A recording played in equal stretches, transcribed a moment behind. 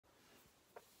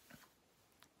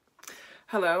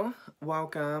Hello,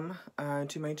 welcome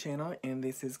to my channel, and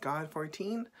this is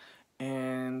God14,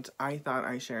 and I thought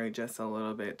I'd share just a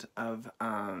little bit of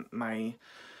my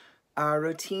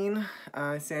routine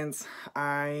since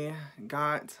I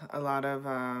got a lot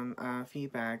of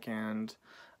feedback and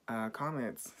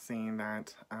comments saying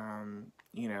that,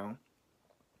 you know,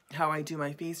 how I do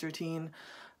my face routine,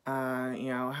 how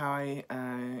I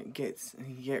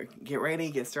get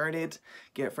ready, get started,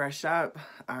 get freshed up,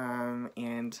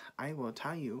 and I will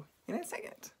tell you in a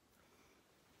second.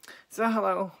 So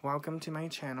hello, welcome to my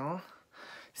channel.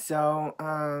 So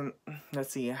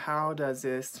let's see, how does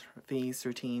this face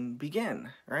routine begin,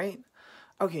 right?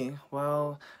 Okay,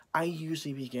 well, I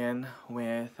usually begin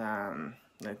with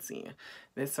let's see,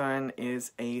 this one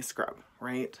is a scrub,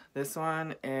 right? This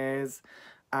one is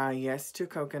Yes to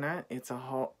Coconut. It's a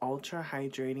whole ultra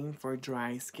hydrating for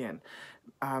dry skin.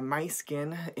 My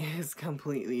skin is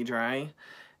completely dry,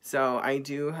 so I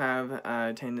do have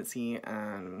a tendency,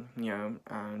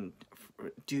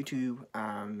 due to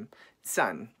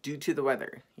sun, due to the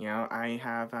weather. I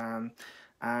have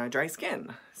dry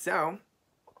skin. So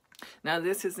now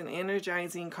this is an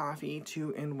energizing coffee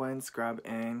 2-in-1 scrub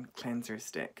and cleanser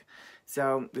stick.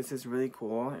 So this is really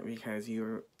cool because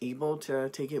you're able to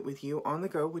take it with you on the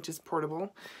go, which is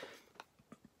portable.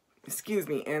 Excuse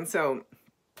me. And so,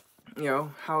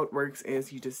 how it works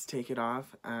is you just take it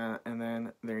off and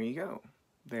then there you go.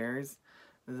 There's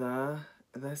the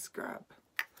scrub.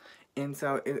 And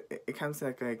so it comes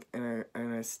like in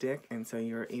a stick, and so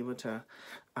you're able to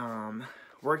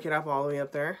work it up all the way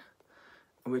up there,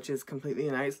 which is completely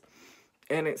nice,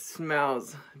 and it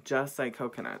smells just like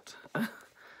coconut.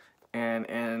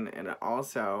 and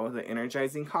also the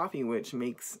energizing coffee, which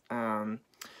makes the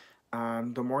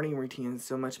morning routine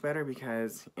so much better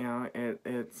because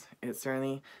it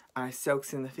certainly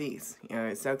soaks in the face,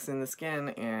 it soaks in the skin,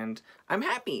 and I'm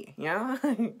happy.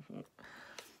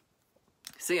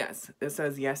 So yes, this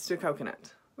says yes to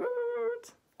coconut.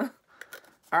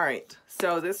 Alright,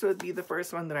 so this would be the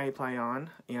first one that I apply on.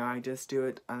 I just do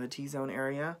it on the T-zone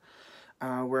area,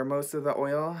 where most of the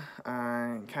oil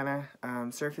kind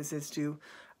of surfaces to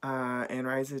and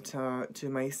rises to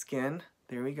my skin.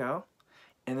 There we go.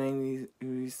 And then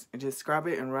we just scrub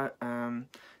it and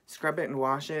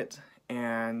wash it,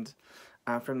 and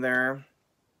from there,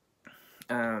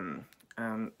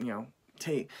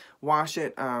 wash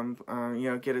it,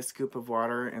 get a scoop of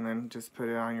water and then just put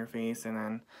it on your face, and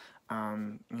then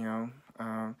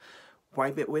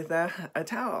wipe it with a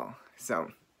towel.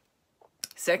 So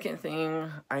second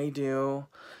thing I do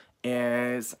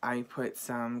is I put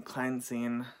some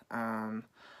cleansing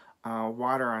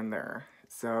water on there.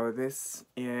 So this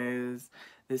is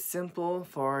the Simple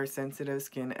for Sensitive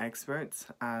Skin Experts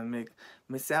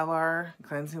Micellar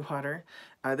Cleansing Water.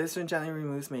 This one gently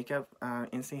removes makeup,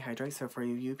 instantly hydrates. So for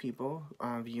you people,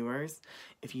 viewers,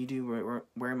 if you do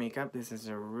wear makeup, this is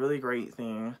a really great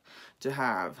thing to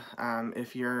have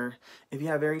if you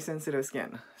have very sensitive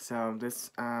skin. So this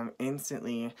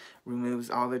instantly removes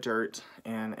all the dirt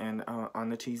and on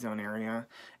the T-zone area,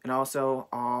 and also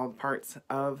all parts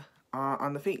of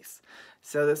on the face.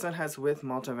 So this one has with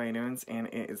multivitamins, and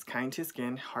it is kind to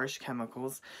skin, harsh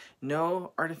chemicals,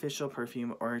 no artificial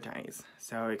perfume or dyes.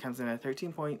 So it comes in a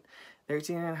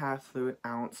 13.5 fluid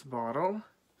ounce bottle.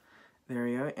 There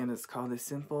you go, and it's called the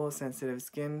Simple Sensitive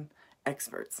Skin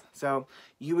Experts. So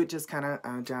you would just kind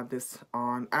of dab this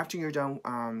on after you're done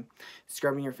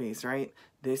scrubbing your face, right?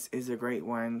 This is a great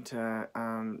one to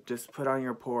just put on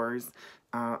your pores,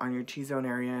 on your T-zone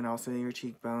area, and also your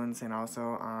cheekbones, and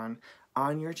also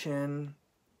on your chin,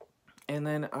 and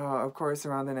then of course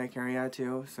around the neck area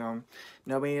too, so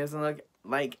nobody doesn't look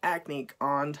like acne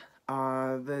on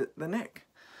the neck.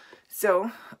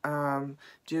 So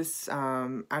just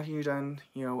after you're done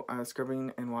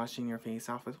scrubbing and washing your face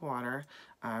off with water,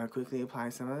 quickly apply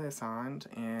some of this on,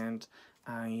 and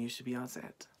you should be all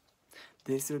set.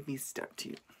 This would be step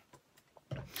 2.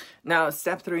 Now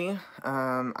step 3,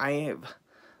 I have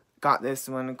got this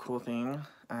one cool thing,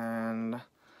 and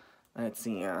let's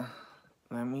see,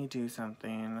 let me do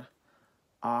something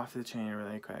off the chain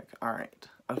really quick. Alright,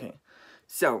 okay,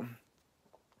 so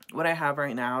what I have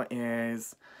right now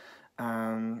is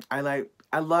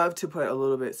I love to put a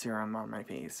little bit serum on my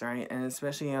face, right? And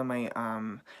especially on my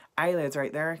eyelids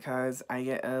right there, because I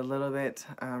get a little bit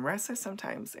restless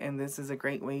sometimes, and this is a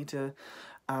great way to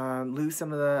lose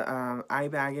some of the eye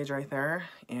baggage right there.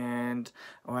 And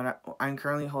I'm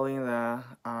currently holding the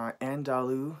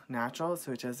Andalou Naturals,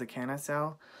 which is the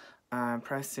Canacell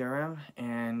pressed serum,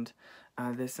 and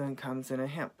this one comes in a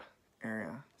hemp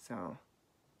area. So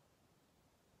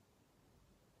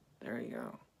there you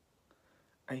go.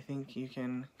 I think you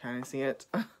can kind of see it.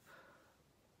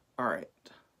 Alright,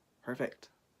 perfect.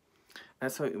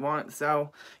 That's what you want.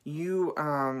 So you,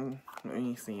 let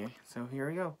me see. So here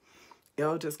we go.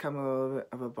 It'll just come a little bit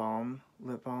of a balm,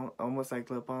 lip balm, almost like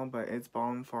lip balm, but it's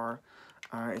balm for,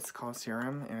 it's called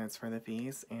serum, and it's for the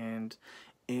face, and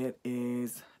it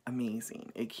is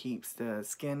amazing. It keeps the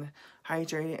skin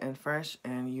hydrated and fresh,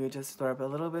 and you just throw up a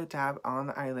little bit of dab on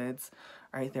the eyelids,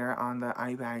 right there on the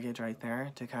eye baggage right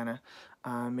there, to kind of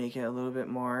make it a little bit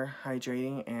more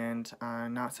hydrating and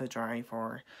not so dry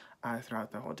for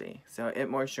throughout the whole day. So it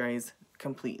moisturizes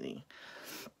completely.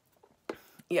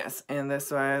 Yes, and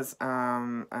this was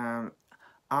Anne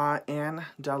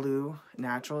Dalu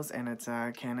Naturals, and it's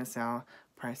a Canacell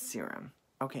Press Serum.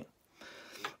 Okay,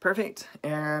 perfect.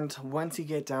 And once you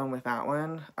get done with that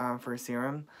one for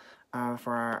serum,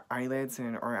 for our eyelids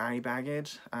and or eye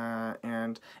baggage,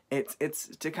 and it's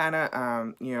to kind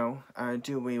of you know,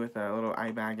 do away with a little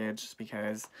eye baggage,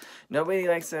 because nobody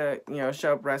likes to, you know,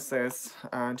 show up restless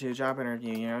to a job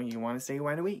interview. You know, you want to stay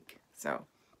wide awake. So.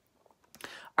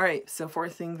 Alright, so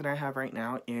fourth thing that I have right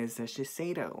now is the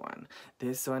Shiseido one.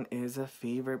 This one is a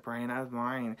favorite brand of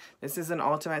mine. This is an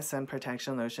Ultimate Sun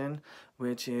Protection Lotion,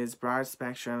 which is broad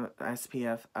spectrum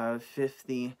SPF of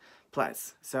 50+.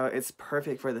 So it's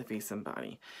perfect for the face and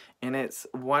body. And it's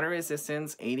water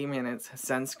resistance, 80 minutes,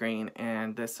 sunscreen,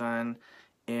 and this one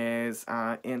is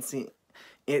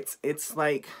it's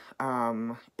like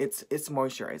it's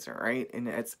moisturizer, right? And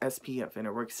it's SPF, and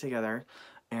it works together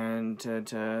and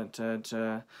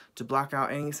to block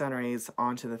out any sun rays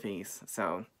onto the face.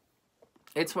 So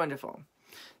it's wonderful.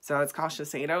 So it's called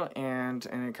Shiseido, and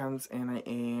it comes in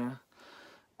a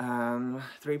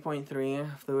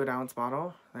 3.3 fluid ounce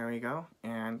bottle. There we go.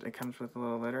 And it comes with a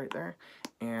little lid right there.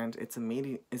 And it's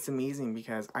amazing. It's amazing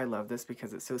because I love this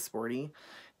because it's so sporty,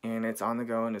 and it's on the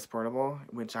go and it's portable,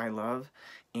 which I love.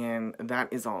 And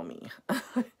that is all me.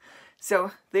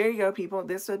 So there you go, people.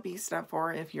 This would be step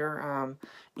 4 if you're,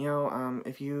 you know,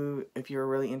 if you're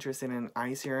really interested in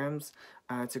eye serums.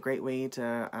 It's a great way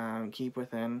to keep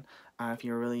within if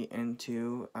you're really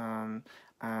into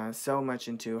so much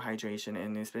into hydration,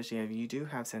 and especially if you do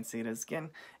have sensitive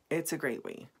skin, it's a great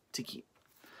way to keep.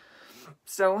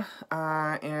 So,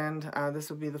 this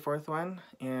would be the 4th one,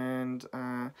 and,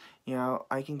 you know,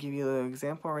 I can give you the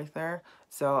example right there.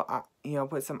 So, you know,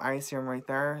 put some eye serum right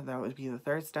there. That would be the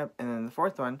 3rd step, and then the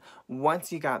 4th one, once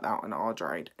you got that one all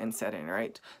dried and set in,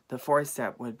 right, the 4th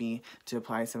step would be to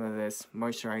apply some of this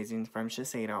moisturizing from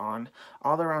Shiseido on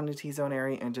all around the T-zone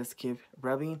area, and just keep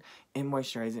rubbing and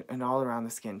moisturizing, and all around the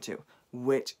skin too,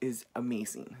 which is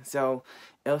amazing. So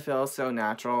it'll feel so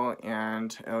natural,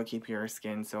 and it'll keep your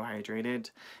skin so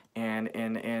hydrated. And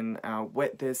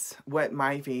what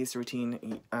my face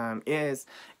routine is,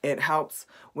 it helps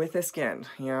with the skin.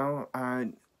 You know,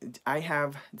 I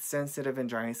have sensitive and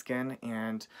dry skin,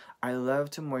 and I love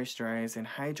to moisturize and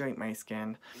hydrate my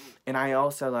skin, and I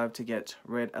also love to get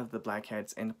rid of the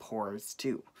blackheads and pores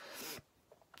too.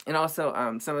 And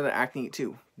also some of the acne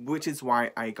too, which is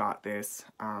why I got this,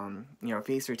 you know,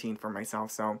 face routine for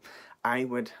myself, so I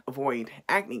would avoid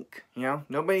acne. You know,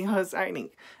 nobody has acne.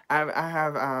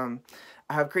 I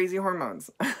have crazy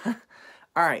hormones. All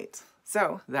right,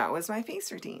 so that was my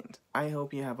face routine. I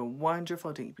hope you have a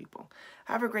wonderful day, people.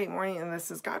 Have a great morning, and this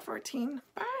is God14.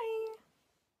 Bye.